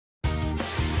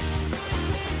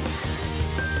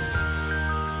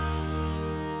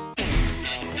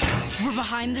We're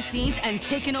behind the scenes and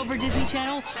taking over Disney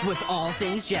Channel with all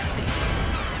things Jessie.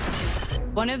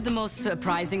 One of the most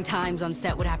surprising times on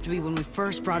set would have to be when we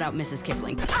first brought out Mrs.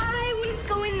 Kipling. I wouldn't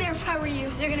go in there if I were you.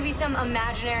 Is there gonna be some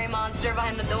imaginary monster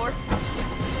behind the door?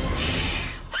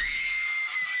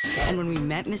 And when we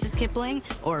met Mrs. Kipling,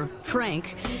 or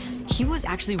Frank, he was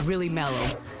actually really mellow.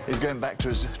 He's going back to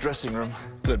his dressing room.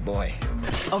 Good boy.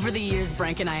 Over the years,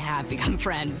 Frank and I have become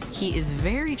friends. He is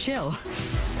very chill.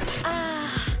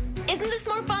 Isn't this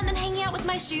more fun than hanging out with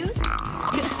my shoes?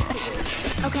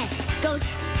 Okay, go.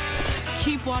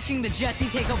 Keep watching the Jessie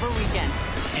Takeover Weekend.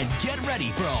 And get ready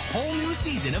for a whole new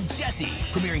season of Jessie,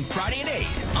 premiering Friday at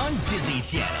 8 on Disney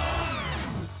Channel.